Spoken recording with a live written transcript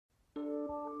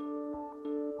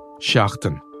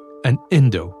Seachtain, an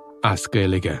Indo as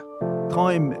Gaeilge.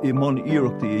 Táim I mon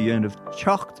iireachta I dhéanamh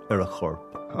teacht ar a chorp,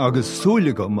 agus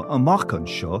súlagam amachchan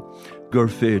seo gur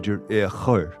féidir é a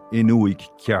chur in uig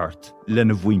ceart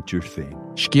lena bhaintear féin.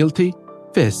 Scialtaí,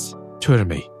 fis,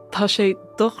 tuirmí. Tá sé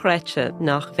dochreite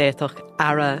nach bhéadach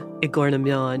ara I gcóna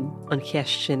meáin an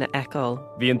cheist sin a eáil.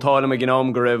 Bhí an tálam a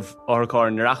gnám go raibh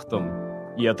áthacáir na reachtam.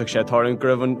 Íontach sé táirn go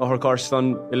raibh an áthacáir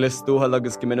san I list dúthal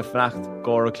agus go minic freacht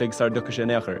gár a clig sar ducha sin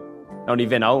éachair. Ná ní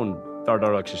bhín ann dar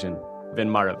darach sé sin. Bhín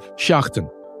marabh. Seachtain.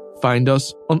 Find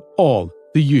us on all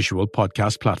the usual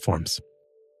podcast platforms.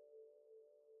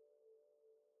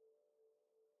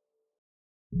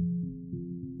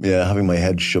 Yeah, having my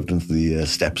head shoved into the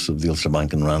steps of the Ulster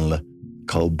Bank in Ranelagh,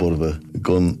 cold butt of a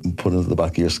gun put into the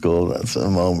back of your skull, that's a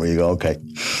moment where you go, okay,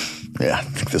 yeah, I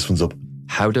think this one's up.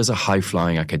 How does a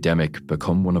high-flying academic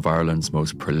become one of Ireland's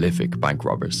most prolific bank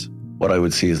robbers? What I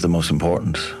would see as the most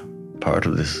important part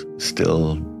of this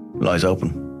still lies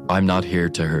open. I'm Not Here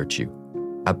to Hurt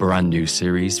You, a brand new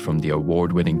series from the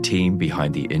award-winning team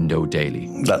behind the Indo Daily.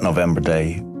 That November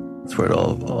day, that's where it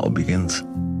all begins.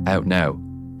 Out now,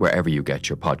 wherever you get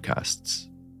your podcasts.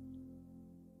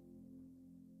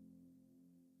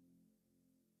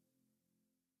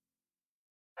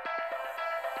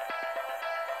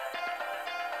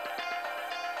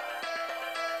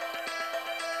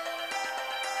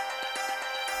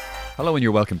 Hello and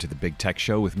you're welcome to the Big Tech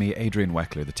Show with me, Adrian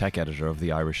Weckler, the tech editor of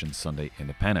the Irish and Sunday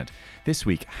Independent. This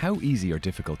week, how easy or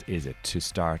difficult is it to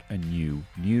start a new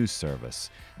news service?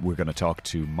 We're going to talk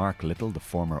to Mark Little, the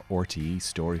former RTE,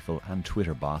 Storyful and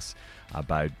Twitter boss,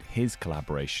 about his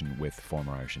collaboration with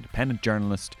former Irish Independent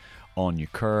journalist Anya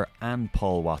Kerr and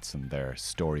Paul Watson, their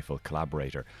Storyful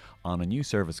collaborator, on a new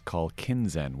service called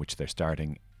Kinzen, which they're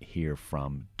starting here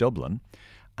from Dublin.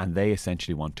 And they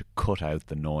essentially want to cut out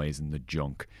the noise and the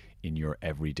junk in your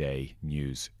everyday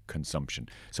news consumption.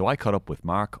 So I caught up with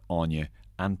Mark, Anya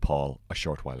and Paul a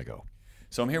short while ago.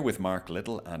 So I'm here with Mark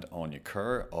Little and Anya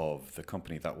Kerr of the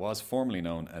company that was formerly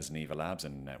known as Neva Labs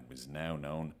and was now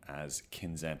known as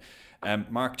Kinzen.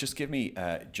 Mark, just give me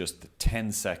just the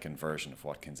 10-second version of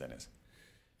what Kinzen is.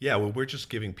 Yeah, well, we're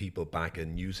just giving people back a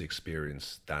news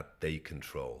experience that they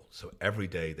control. So every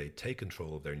day they take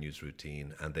control of their news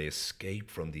routine and they escape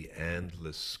from the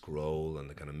endless scroll and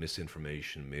the kind of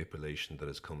misinformation, manipulation that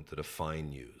has come to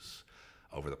define news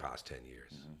over the past 10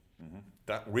 years. Mm-hmm. Mm-hmm.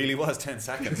 That really was 10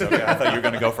 seconds. Okay, I thought you were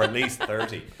going to go for at least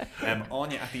 30.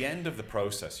 Anya, at the end of the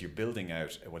process, you're building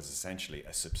out what is essentially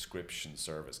a subscription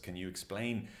service. Can you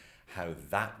explain how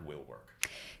that will work?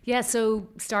 Yeah, so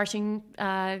starting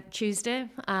Tuesday,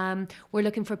 we're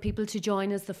looking for people to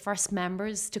join as the first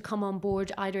members to come on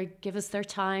board, either give us their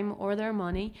time or their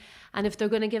money. And if they're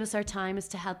going to give us their time, is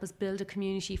to help us build a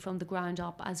community from the ground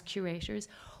up as curators,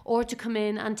 or to come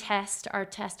in and test our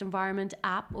test environment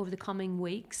app over the coming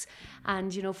weeks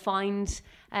and, you know, find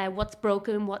what's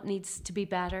broken, what needs to be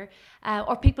better.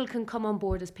 Or people can come on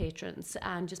board as patrons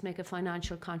and just make a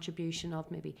financial contribution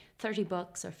of maybe $30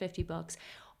 or $50.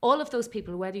 All of those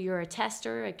people, whether you're a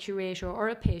tester, a curator or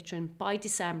a patron, by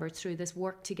December through this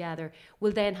work together,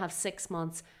 will then have 6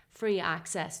 months free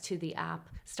access to the app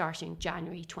starting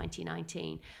January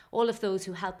 2019. All of those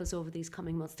who help us over these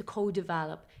coming months to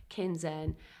co-develop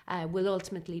Kinzen will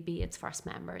ultimately be its first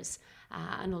members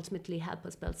and ultimately help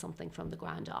us build something from the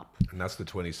ground up. And that's the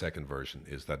 20-second version,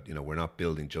 is that, you know, we're not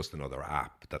building just another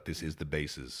app, that this is the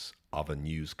basis of a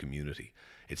news community.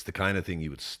 It's the kind of thing you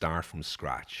would start from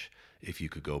scratch if you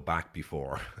could go back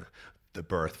before the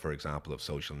birth, for example, of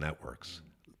social networks.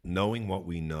 Knowing what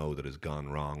we know that has gone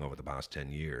wrong over the past 10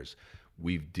 years,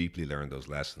 we've deeply learned those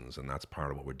lessons, and that's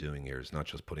part of what we're doing here, is not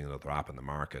just putting another app in the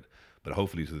market, but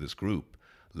hopefully through this group,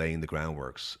 laying the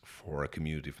groundworks for a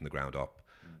community from the ground up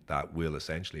that will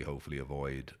essentially, hopefully,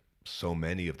 avoid so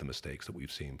many of the mistakes that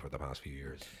we've seen for the past few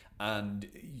years. And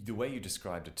the way you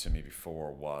described it to me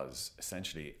before was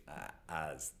essentially,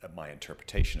 as my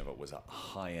interpretation of it, was a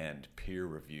high-end,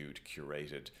 peer-reviewed,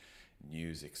 curated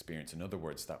news experience. In other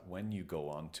words, that when you go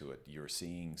onto it, you're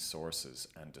seeing sources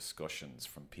and discussions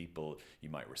from people you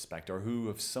might respect or who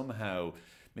have somehow,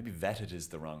 maybe vetted is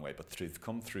the wrong way, but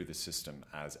come through the system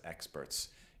as experts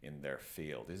in their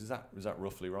field. Is that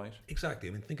roughly right? Exactly.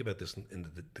 I mean, think about this in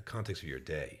the context of your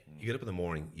day. You get up in the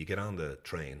morning, you get on the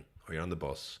train or you're on the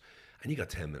bus, and you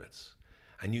got 10 minutes.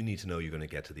 And you need to know you're going to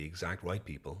get to the exact right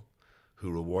people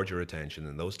who reward your attention.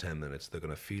 In those 10 minutes, they're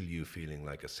going to feel you feeling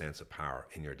like a sense of power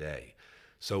in your day.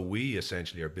 So we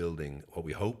essentially are building what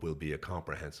we hope will be a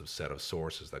comprehensive set of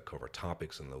sources that cover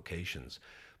topics and locations.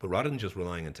 But rather than just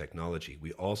relying on technology,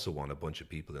 we also want a bunch of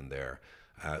people in there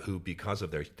who, because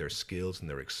of their skills and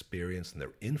their experience and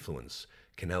their influence,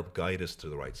 can help guide us to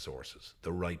the right sources,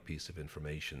 the right piece of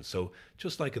information. So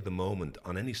just like at the moment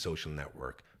on any social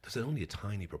network, there's only a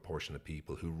tiny proportion of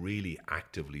people who really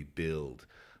actively build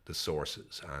the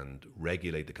sources and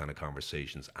regulate the kind of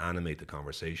conversations, animate the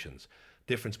conversations.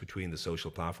 Difference between the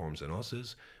social platforms and us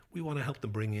is we want to help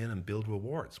them bring in and build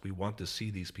rewards. We want to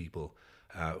see these people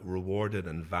rewarded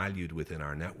and valued within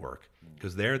our network,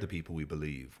 because they're the people we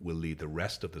believe will lead the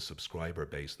rest of the subscriber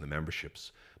base and the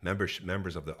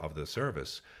members of the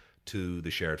service to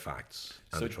the shared facts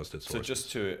and the trusted sources. So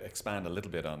just to expand a little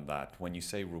bit on that, when you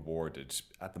say rewarded,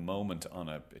 at the moment on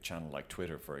a channel like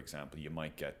Twitter, for example, you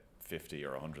might get 50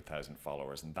 or 100,000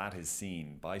 followers, and that is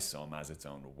seen by some as its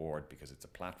own reward because it's a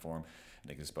platform and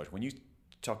they can support. When you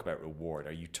talk about reward,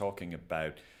 are you talking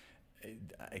about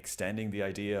extending the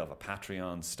idea of a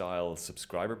Patreon style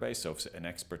subscriber base? So if an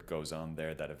expert goes on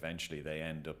there, that eventually they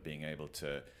end up being able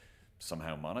to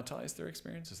somehow monetize their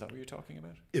experience? Is that what you're talking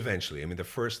about? Eventually. I mean, the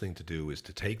first thing to do is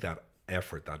to take that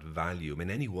effort, that value. I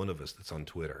mean, any one of us that's on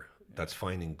Twitter, that's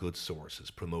finding good sources,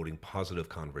 promoting positive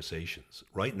conversations.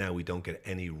 Right now, we don't get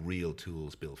any real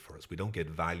tools built for us. We don't get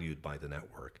valued by the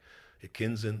network. At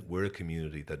Kinsen, we're a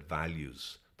community that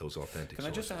values those authentic sources.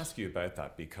 Can I just ask you about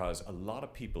that? Because a lot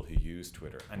of people who use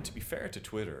Twitter, and to be fair to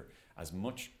Twitter, as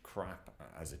much crap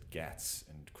as it gets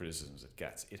and criticisms it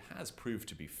gets, it has proved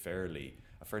to be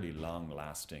a fairly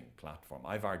long-lasting platform.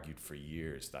 I've argued for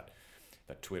years that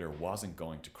Twitter wasn't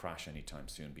going to crash anytime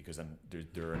soon, because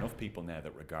there are enough people now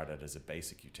that regard it as a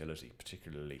basic utility,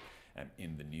 particularly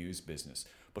in the news business.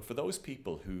 But for those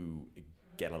people who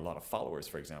get a lot of followers,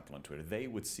 for example, on Twitter, they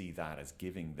would see that as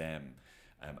giving them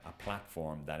a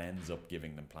platform that ends up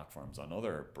giving them platforms on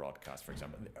other broadcasts, for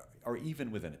example, or even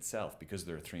within itself, because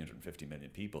there are 350 million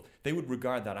people. They would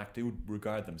regard they would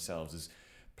regard themselves as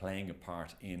playing a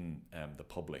part in the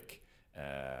public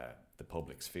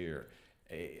sphere.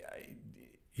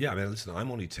 Yeah, I mean, listen, I'm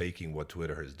only taking what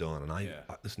Twitter has done, and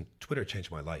listen, Twitter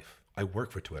changed my life. I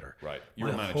work for Twitter. Right, you're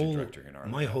a managing director in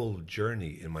Ireland. My whole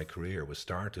journey in my career was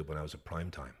started when I was at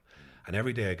Primetime. And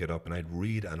every day I get up and I'd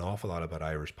read an awful lot about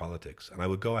Irish politics. And I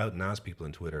would go out and ask people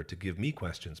on Twitter to give me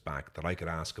questions back that I could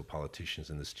ask of politicians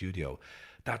in the studio.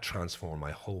 That transformed my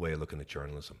whole way of looking at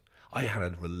journalism. I had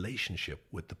a relationship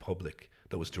with the public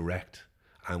that was direct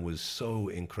and was so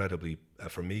incredibly,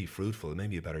 for me, fruitful. It made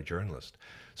me a better journalist.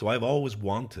 So I've always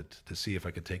wanted to see if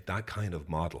I could take that kind of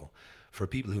model for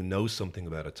people who know something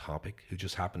about a topic, who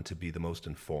just happen to be the most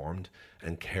informed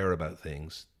and care about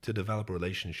things, to develop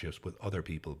relationships with other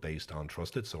people based on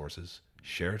trusted sources,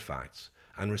 shared facts,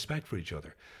 and respect for each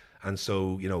other. And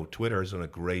so, Twitter has done a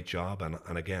great job.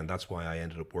 And again, that's why I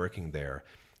ended up working there.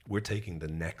 We're taking the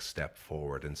next step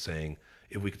forward and saying,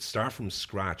 if we could start from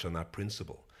scratch on that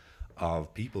principle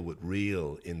of people with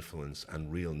real influence and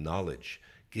real knowledge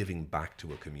giving back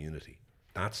to a community,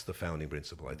 that's the founding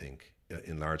principle, I think,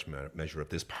 in large measure of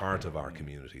this part of our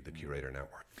community, the Curator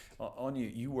Network. Anya,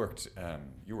 you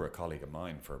were a colleague of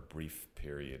mine for a brief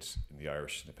period in the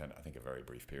Irish Independent, I think a very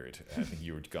brief period. I think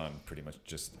you were gone pretty much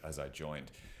just as I joined.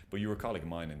 But you were a colleague of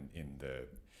mine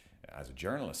as a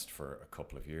journalist for a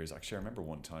couple of years. Actually, I remember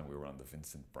one time we were on the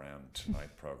Vincent Brown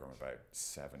Tonight programme about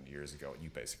 7 years ago, and you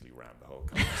basically ran the whole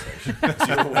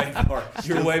conversation.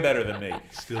 You're way better than me.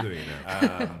 Still doing it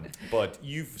now. But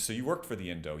you worked for the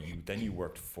Indo, then you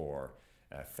worked for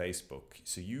Facebook.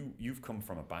 So you've come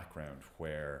from a background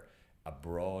where a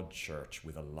broad church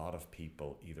with a lot of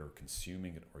people either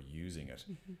consuming it or using it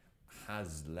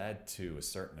has led to a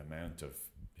certain amount of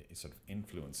sort of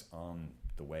influence on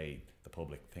the way the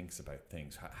public thinks about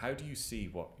things. How do you see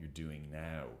what you're doing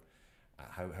now?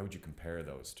 How would you compare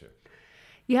those two?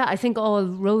 Yeah, I think all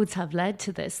roads have led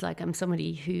to this. Like, I'm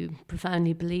somebody who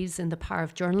profoundly believes in the power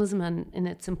of journalism and in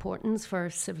its importance for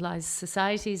civilized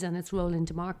societies and its role in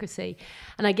democracy.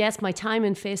 And I guess my time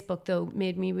in Facebook, though,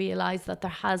 made me realise that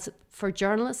there has, for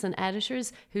journalists and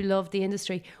editors who love the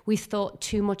industry, we thought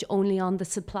too much only on the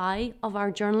supply of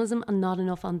our journalism and not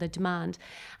enough on the demand.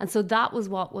 And so that was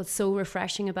what was so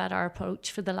refreshing about our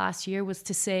approach for the last year, was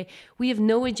to say, we have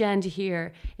no agenda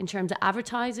here in terms of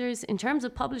advertisers, in terms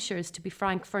of publishers, to be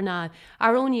frank, for now.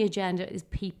 Our only agenda is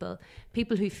people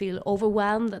who feel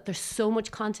overwhelmed that there's so much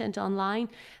content online,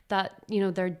 that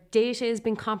their data has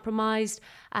been compromised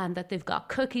and that they've got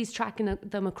cookies tracking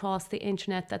them across the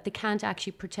internet, that they can't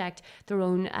actually protect their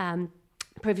own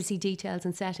privacy details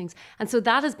and settings. And so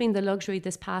that has been the luxury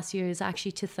this past year, is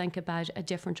actually to think about a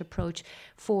different approach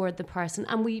for the person.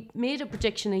 And we made a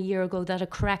prediction a year ago that a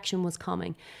correction was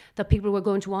coming, that people were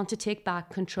going to want to take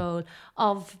back control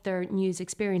of their news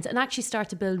experience and actually start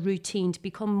to build routine to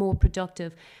become more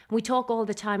productive. And we talk all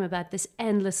the time about this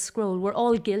endless scroll. We're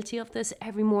all guilty of this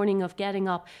every morning, of getting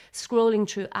up, scrolling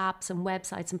through apps and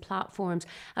websites and platforms,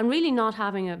 and really not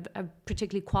having a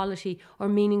particularly quality or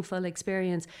meaningful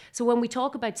experience. So when we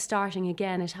talk about starting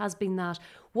again, it has been that.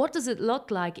 What does it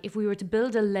look like if we were to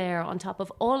build a layer on top of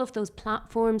all of those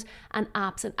platforms and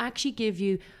apps and actually give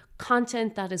you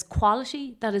content that is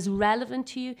quality, that is relevant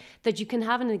to you, that you can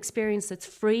have an experience that's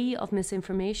free of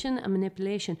misinformation and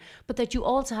manipulation, but that you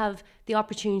also have the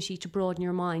opportunity to broaden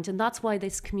your mind. And that's why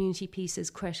this community piece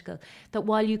is critical. That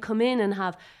while you come in and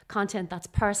have content that's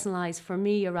personalised for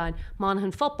me around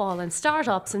Monaghan football and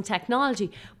startups and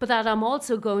technology, but that I'm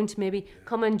also going to maybe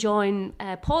come and join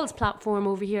Paul's platform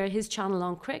over here, his channel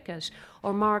on cricket,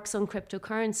 or Mark's on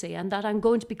cryptocurrency, and that I'm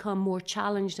going to become more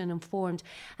challenged and informed.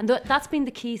 And that's been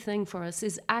the key thing for us,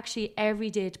 is actually every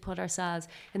day to put ourselves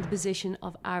in the position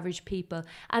of average people.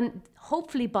 And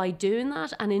hopefully by doing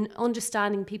that and in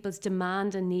understanding people's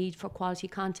demand and need for quality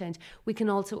content, we can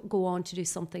also go on to do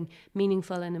something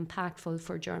meaningful and impactful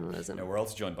for journalism. Now, we're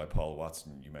also joined by Paul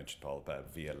Watson. You mentioned Paul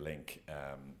via link.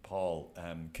 Paul,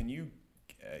 can you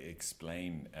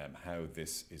explain how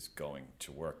this is going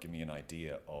to work? Give me an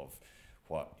idea of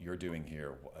what you're doing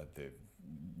here,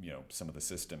 some of the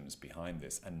systems behind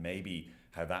this, and maybe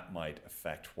how that might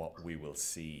affect what we will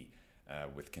see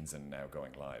with Kinsen now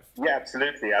going live. Yeah,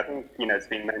 absolutely. I think, it's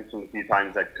been mentioned a few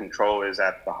times that control is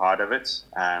at the heart of it.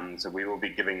 So we will be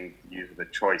giving users the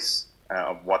choice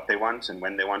of what they want and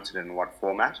when they want it and in what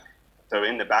format. So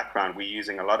in the background, we're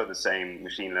using a lot of the same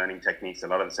machine learning techniques, a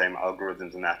lot of the same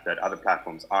algorithms and that other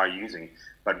platforms are using,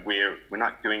 but we're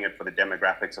not doing it for the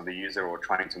demographics of the user or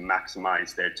trying to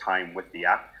maximize their time with the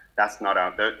app.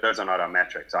 Those are not our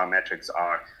metrics. Our metrics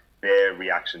are their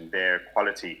reaction, their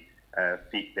quality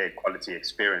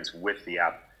experience with the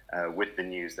app, with the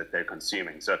news that they're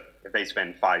consuming. So if they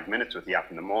spend 5 minutes with the app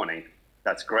in the morning,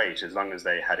 that's great, as long as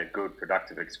they had a good,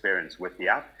 productive experience with the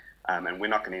app. And we're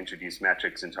not going to introduce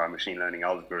metrics into our machine learning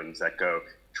algorithms that go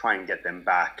try and get them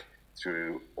back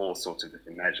through all sorts of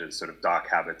different measures, sort of dark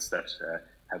habits that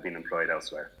have been employed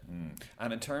elsewhere.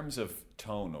 And in terms of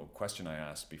tone, a question I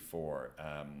asked before,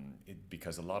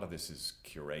 because a lot of this is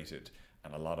curated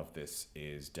and a lot of this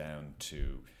is down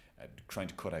to trying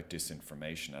to cut out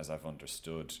disinformation, as I've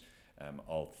understood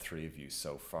all three of you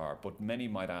so far. But many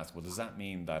might ask, well, does that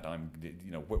mean that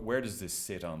where does this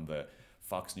sit on the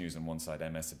Fox News on one side,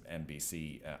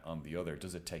 MSNBC on the other?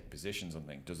 Does it take positions on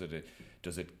things?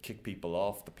 Does it kick people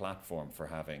off the platform for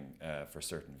having for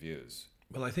certain views?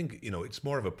 Well, I think, it's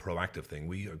more of a proactive thing.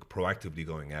 We are proactively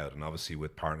going out, and obviously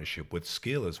with partnership, with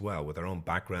skill as well, with our own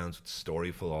backgrounds, with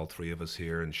Storyful, all three of us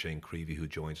here, and Shane Creevy, who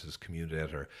joins us as community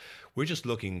editor. We're just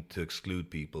looking to exclude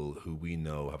people who we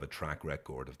know have a track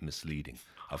record of misleading,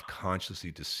 of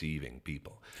consciously deceiving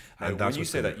people. And when you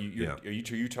say that, are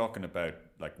you talking about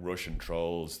like Russian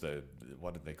trolls?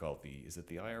 What did they call it? Is it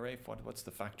the IRA? What's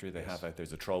the factory they have out there?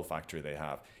 There's a troll factory they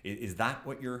have. Is that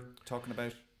what you're talking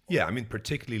about? Yeah,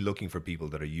 particularly looking for people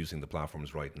that are using the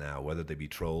platforms right now, whether they be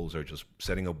trolls or just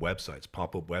setting up websites,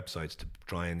 pop-up websites to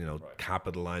try and,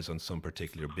 capitalize on some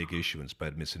particular big issue and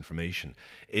spread misinformation.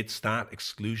 It's that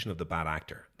exclusion of the bad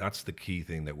actor. That's the key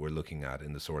thing that we're looking at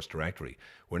in the source directory.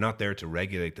 We're not there to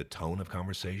regulate the tone of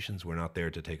conversations. We're not there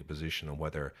to take a position on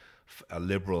whether a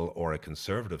liberal or a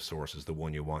conservative source is the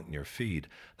one you want in your feed.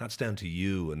 That's down to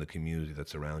you and the community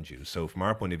that's around you. So from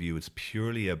our point of view, it's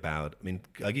purely about,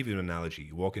 I'll give you an analogy.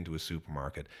 You walk into a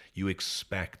supermarket, you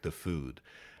expect the food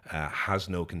has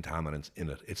no contaminants in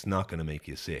it. It's not going to make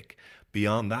you sick.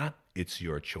 Beyond that, it's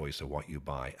your choice of what you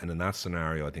buy. And in that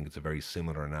scenario, I think it's a very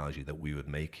similar analogy that we would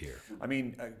make here.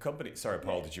 Sorry,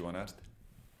 Paul, did you want to add?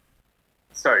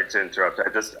 Sorry to interrupt.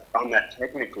 Just on that,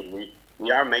 technically,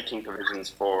 we are making provisions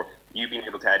for you being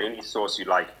able to add any source you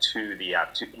like to the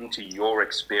app, into your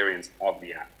experience of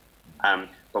the app.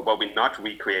 But what we're not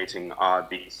recreating are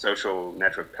the social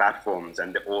network platforms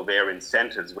and all their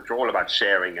incentives, which are all about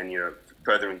sharing and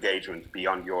further engagement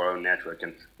beyond your own network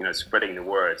and spreading the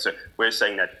word. So we're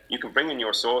saying that you can bring in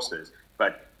your sources,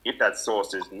 but if that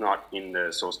source is not in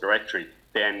the source directory,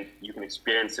 then you can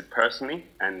experience it personally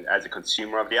and as a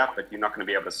consumer of the app, but you're not going to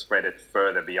be able to spread it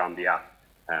further beyond the app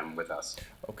with us.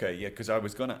 Okay, yeah, because I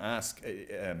was going to ask,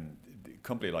 a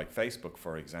company like Facebook,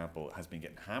 for example, has been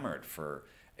getting hammered for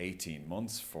 18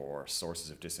 months for sources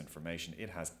of disinformation. It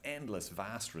has endless,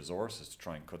 vast resources to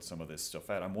try and cut some of this stuff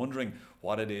out. I'm wondering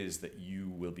what it is that you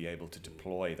will be able to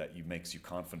deploy that makes you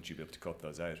confident you'll be able to cut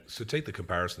those out. So take the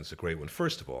comparison, it's a great one.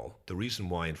 First of all, the reason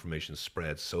why information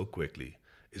spreads so quickly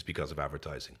is because of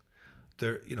advertising.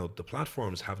 The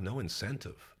platforms have no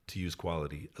incentive to use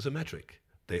quality as a metric.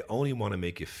 They only want to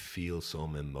make you feel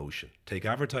some emotion. Take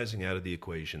advertising out of the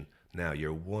equation. Now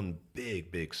you're one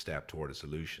big step toward a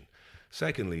solution.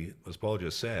 Secondly, as Paul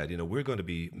just said, we're going to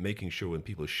be making sure when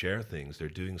people share things, they're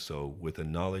doing so with a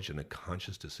knowledge and a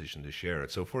conscious decision to share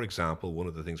it. So, for example, one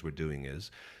of the things we're doing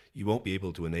is you won't be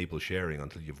able to enable sharing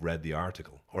until you've read the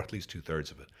article, or at least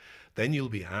 2/3 of it. Then you'll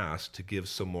be asked to give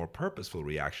some more purposeful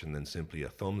reaction than simply a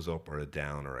thumbs up or a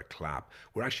down or a clap.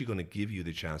 We're actually going to give you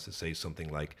the chance to say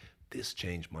something like, "This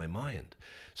changed my mind."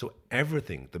 So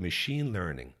everything, the machine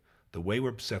learning, the way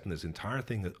we're setting this entire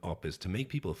thing up is to make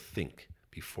people think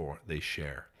before they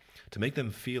share, to make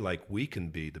them feel like we can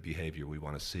be the behavior we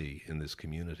want to see in this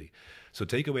community. So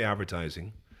take away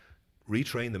advertising,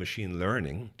 retrain the machine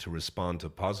learning to respond to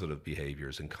positive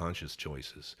behaviors and conscious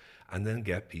choices, and then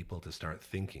get people to start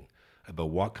thinking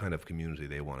about what kind of community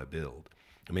they want to build.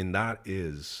 I mean,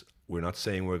 we're not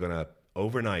saying we're going to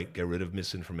overnight get rid of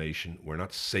misinformation. We're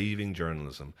not saving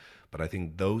journalism, but I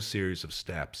think those series of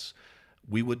steps,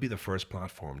 we would be the first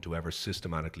platform to ever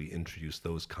systematically introduce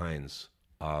those kinds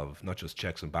of not just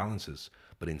checks and balances,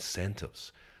 but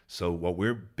incentives. So what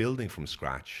we're building from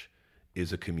scratch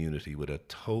is a community with a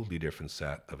totally different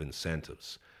set of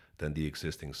incentives than the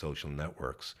existing social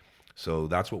networks. So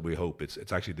that's what we hope.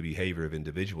 It's actually the behavior of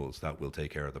individuals that will take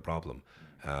care of the problem,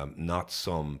 not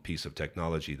some piece of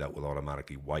technology that will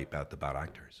automatically wipe out the bad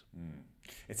actors.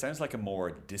 It sounds like a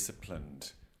more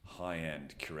disciplined,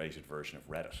 high-end, curated version of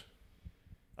Reddit.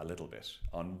 A little bit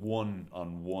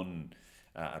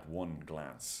at one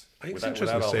glance. I think it's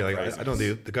interesting to say, I don't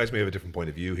know, the guys may have a different point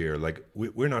of view here. Like,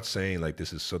 we're not saying like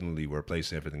this is suddenly we're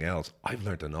replacing everything else. I've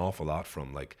learned an awful lot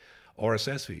from like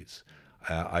RSS feeds.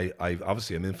 I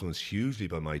obviously am influenced hugely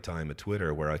by my time at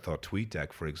Twitter, where I thought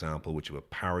TweetDeck, for example, which what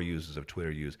power users of Twitter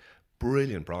use,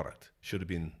 brilliant product, should have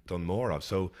been done more of.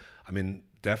 So, I mean,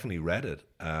 definitely Reddit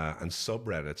and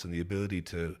subreddits and the ability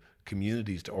to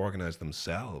communities to organize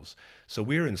themselves. So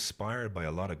we're inspired by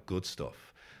a lot of good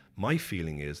stuff. My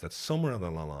feeling is that somewhere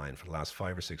along the line for the last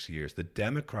 5 or 6 years, the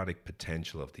democratic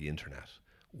potential of the internet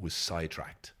was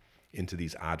sidetracked into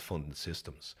these ad-funded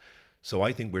systems. So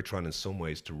I think we're trying in some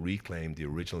ways to reclaim the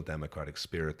original democratic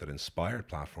spirit that inspired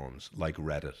platforms like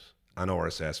Reddit and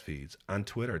RSS feeds and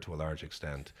Twitter to a large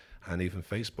extent, and even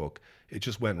Facebook. It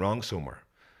just went wrong somewhere.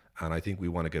 And I think we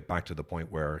want to get back to the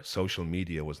point where social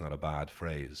media was not a bad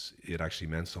phrase. It actually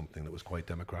meant something that was quite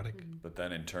democratic. But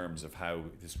then in terms of how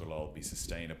this will all be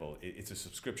sustainable, it's a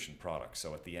subscription product.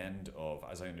 So at the end of,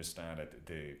 as I understand it,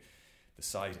 the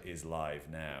site is live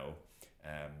now.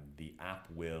 The app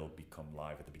will become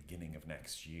live at the beginning of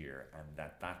next year, and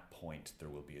at that point there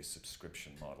will be a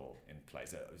subscription model in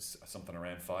place. Something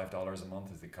around $5 a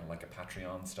month. Is it kind of like a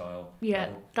Patreon style? Yeah,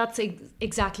 model? that's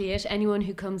exactly it. Anyone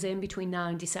who comes in between now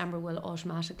and December will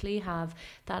automatically have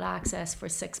that access for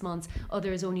 6 months.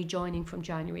 Others only joining from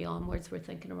January onwards. We're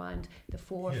thinking around the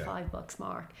 $4 or $5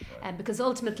 mark, right. Because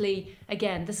ultimately,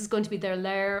 again, this is going to be their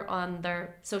layer on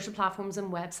their social platforms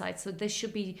and websites. So this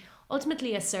should be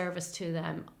ultimately a service to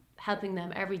them, helping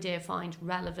them every day find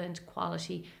relevant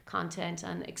quality content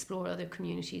and explore other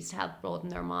communities to help broaden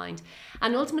their mind.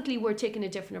 And ultimately we're taking a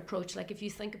different approach. Like if you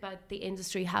think about the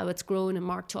industry, how it's grown, and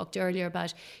Mark talked earlier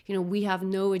about, we have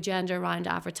no agenda around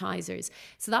advertisers.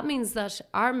 So that means that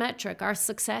our metric, our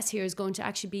success here is going to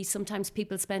actually be sometimes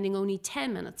people spending only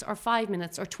 10 minutes or 5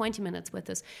 minutes or 20 minutes with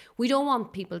us. We don't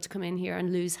want people to come in here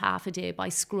and lose half a day by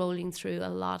scrolling through a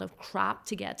lot of crap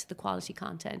to get to the quality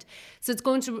content. So it's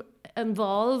going to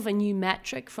involve a new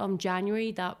metric from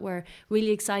January that we're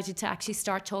really excited to actually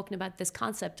start talking about, this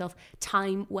concept of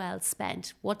time well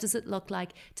spent. What does it look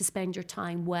like to spend your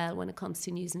time well when it comes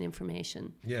to news and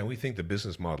information? Yeah, we think the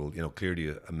business model, clearly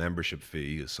a membership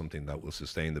fee is something that will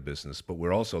sustain the business, but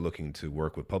we're also looking to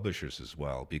work with publishers as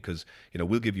well, because,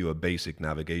 we'll give you a basic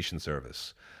navigation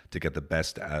service to get the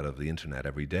best out of the internet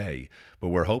every day, but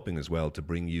we're hoping as well to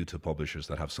bring you to publishers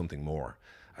that have something more.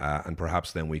 And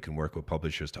perhaps then we can work with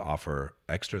publishers to offer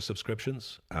extra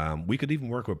subscriptions. We could even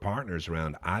work with partners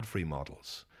around ad-free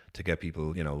models to get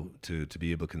people, to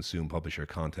be able to consume publisher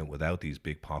content without these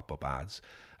big pop-up ads.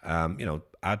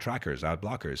 Ad trackers, ad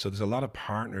blockers. So there's a lot of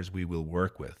partners we will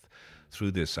work with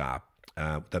through this app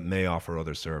that may offer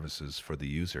other services for the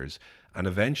users. And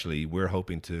eventually we're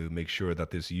hoping to make sure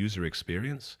that this user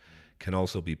experience can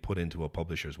also be put into a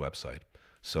publisher's website.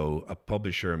 So a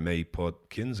publisher may put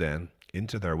Kinzen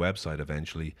into their website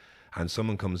eventually, and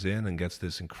someone comes in and gets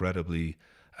this incredibly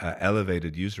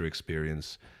elevated user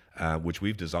experience, which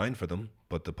we've designed for them,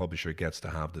 but the publisher gets to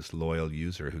have this loyal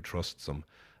user who trusts them,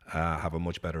 have a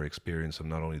much better experience of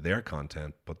not only their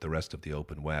content, but the rest of the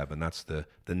open web. And that's the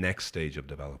next stage of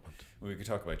development. We could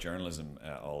talk about journalism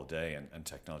all day and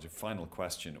technology. Final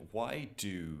question. Why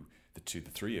do the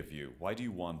three of you, why do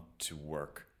you want to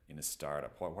work in a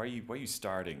startup? Why are you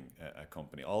starting a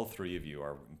company? All three of you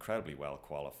are incredibly well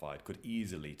qualified, could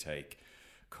easily take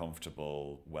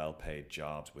comfortable, well-paid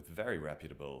jobs with very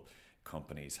reputable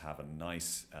companies, have a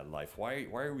nice life. Why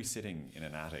are we sitting in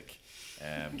an attic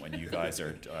when you guys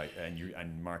are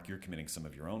and Mark, you're committing some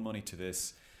of your own money to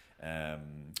this?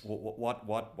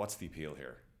 What's the appeal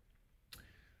here?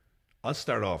 I'll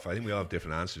start off. I think we all have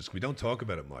different answers. We don't talk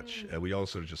about it much. We all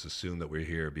sort of just assume that we're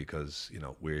here because,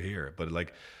 we're here. But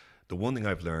like the one thing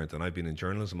I've learned, and I've been in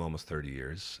journalism almost 30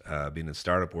 years, been in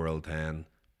startup world 10,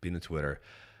 been in Twitter,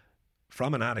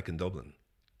 from an attic in Dublin,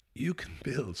 you can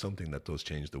build something that does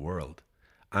change the world.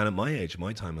 And at my age,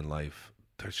 my time in life,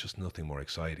 there's just nothing more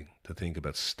exciting to think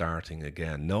about starting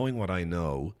again, knowing what I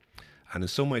know. And in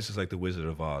some ways, it's like the Wizard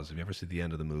of Oz. Have you ever seen the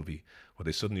end of the movie where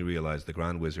they suddenly realize the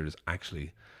Grand Wizard is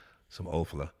actually some old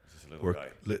fella,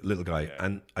 little guy. Yeah.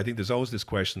 And I think there's always this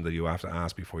question that you have to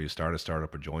ask before you start a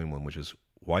startup or join one, which is,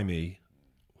 why me?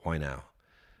 Why now?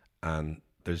 And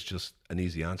there's just an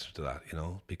easy answer to that,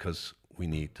 because we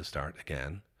need to start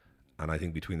again. And I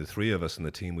think between the three of us and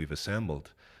the team we've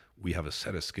assembled, we have a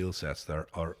set of skill sets that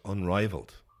are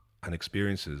unrivaled, and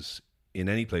experiences in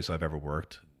any place I've ever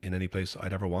worked, in any place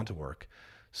I'd ever want to work.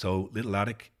 So little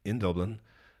attic in Dublin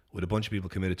with a bunch of people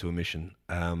committed to a mission,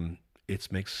 it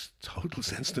makes total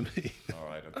sense to me. All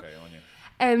right, okay,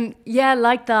 Anya. Yeah,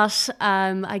 like that.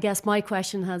 I guess my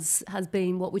question has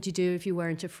been, what would you do if you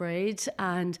weren't afraid?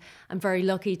 And I'm very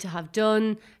lucky to have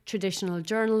done traditional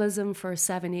journalism for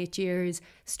 7-8 years,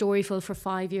 Storyful for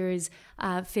 5 years,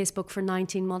 Facebook for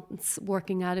 19 months,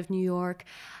 working out of New York.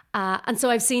 And so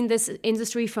I've seen this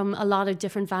industry from a lot of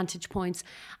different vantage points,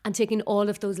 and taking all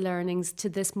of those learnings to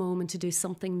this moment to do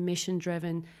something mission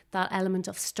driven, that element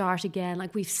of start again.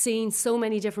 Like, we've seen so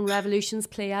many different revolutions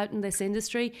play out in this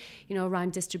industry,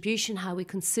 around distribution, how we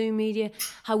consume media,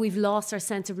 how we've lost our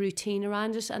sense of routine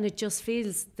around it. And it just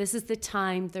feels this is the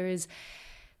time. There's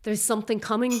something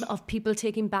coming of people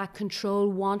taking back control,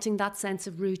 wanting that sense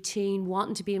of routine,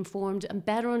 wanting to be informed and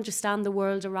better understand the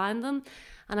world around them.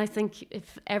 And I think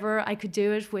if ever I could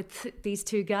do it with these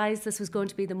two guys, this was going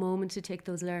to be the moment to take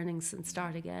those learnings and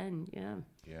start again.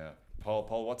 Yeah.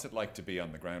 Paul, what's it like to be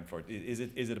on the ground floor? Is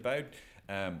it about,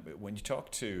 when you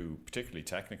talk to particularly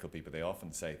technical people, they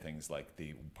often say things like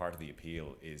the part of the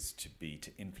appeal is to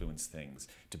influence things,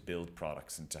 to build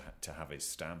products, and to have a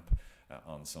stamp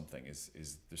on something.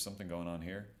 Is there something going on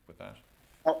here with that?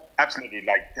 Oh, absolutely.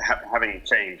 Like having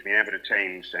change, being able to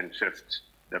change and shift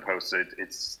the post,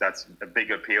 that's a big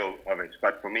appeal of it.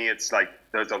 But for me, it's like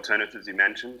those alternatives you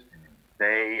mentioned.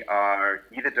 They are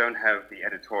either don't have the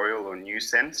editorial or news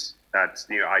sense that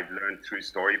I've learned through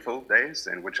Storyful days,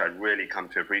 and which I really come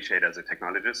to appreciate as a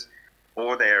technologist,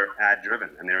 or they're ad driven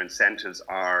and their incentives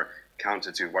are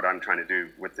counter to what I'm trying to do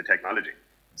with the technology.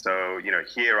 So,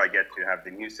 here I get to have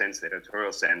the news sense, the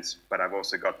editorial sense, but I've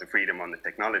also got the freedom on the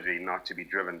technology not to be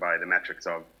driven by the metrics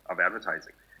of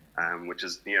advertising, which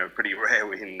is, pretty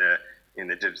rare in the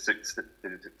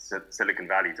Silicon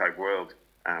Valley type world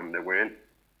that we're in.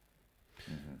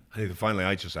 Mm-hmm. I think finally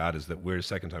I just add is that we're a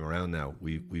second time around now.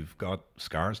 We've got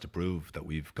scars to prove that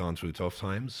we've gone through tough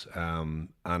times. And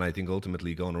I think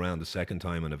ultimately going around the second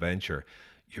time in a venture,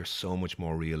 you're so much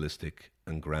more realistic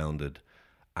and grounded.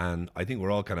 And I think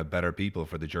we're all kind of better people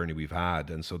for the journey we've had.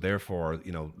 And so therefore,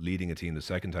 leading a team the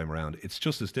second time around, it's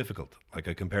just as difficult. Like,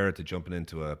 I compare it to jumping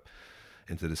into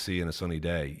the sea on a sunny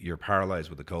day. You're paralyzed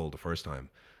with the cold the first time.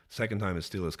 Second time is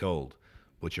still as cold,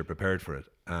 but you're prepared for it.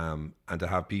 And to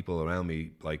have people around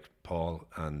me like Paul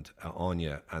and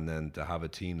Anya, and then to have a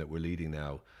team that we're leading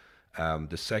now,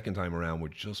 the second time around, we're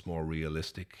just more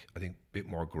realistic, I think a bit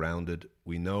more grounded.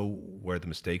 We know where the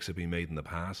mistakes have been made in the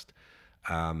past.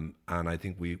 And I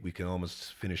think we can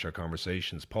almost finish our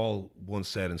conversations. Paul once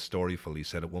said in Storyful, he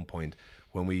said at one point,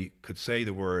 when we could say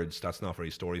the words, "That's not very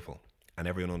storyful," and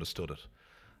everyone understood it,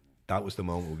 that was the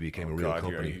moment we became a real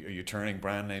company. Are you turning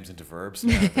brand names into verbs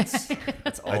now?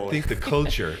 That's all. I think the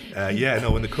culture,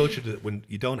 when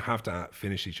you don't have to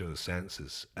finish each other's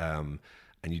sentences, and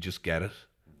you just get it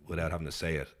without having to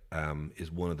say it,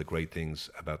 is one of the great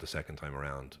things about the second time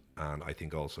around. And I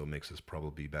think also makes us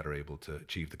probably better able to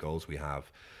achieve the goals we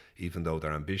have, even though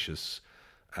they're ambitious.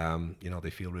 they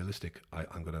feel realistic.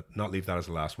 I'm going to not leave that as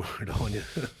the last word on you.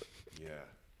 Yeah.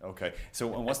 Okay.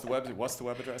 So, and what's the web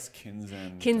address?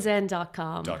 Kinzen.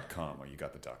 Kinzen.com. .com. Oh, you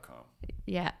got the .com.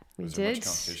 Yeah, we Was did. there much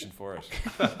competition for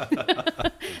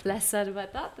it? Less said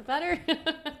about that, the better.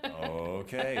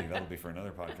 Okay, that'll be for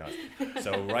another podcast.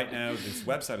 So right now, this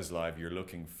website is live. You're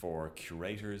looking for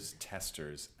curators,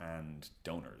 testers, and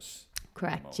donors.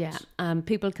 Correct, yeah.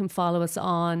 People can follow us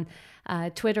on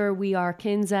Twitter. We are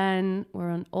Kinzen.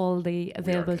 We're on all the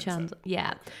available channels.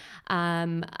 Yeah.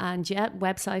 And yeah,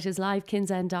 website is live,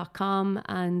 kinzen.com.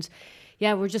 And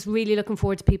yeah, we're just really looking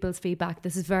forward to people's feedback.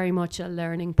 This is very much a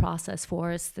learning process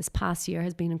for us. This past year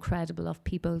has been incredible of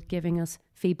people giving us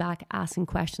feedback, asking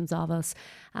questions of us.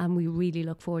 And we really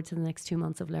look forward to the next 2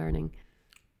 months of learning.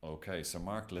 Okay, so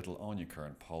Mark Little, Anya Kerr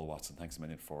and Paul Watson, thanks a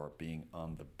million for being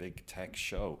on the Big Tech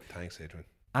Show. Thanks, Adrian.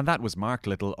 And that was Mark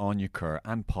Little, Anya Kerr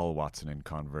and Paul Watson in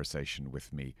conversation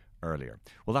with me earlier.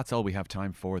 Well, that's all we have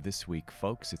time for this week,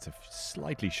 folks. It's a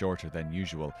slightly shorter than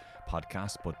usual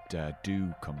podcast, but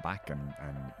do come back and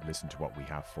listen to what we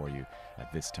have for you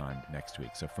at this time next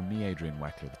week. So from me, Adrian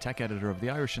Weckler, the tech editor of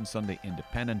the Irish and Sunday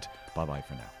Independent, bye-bye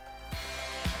for now.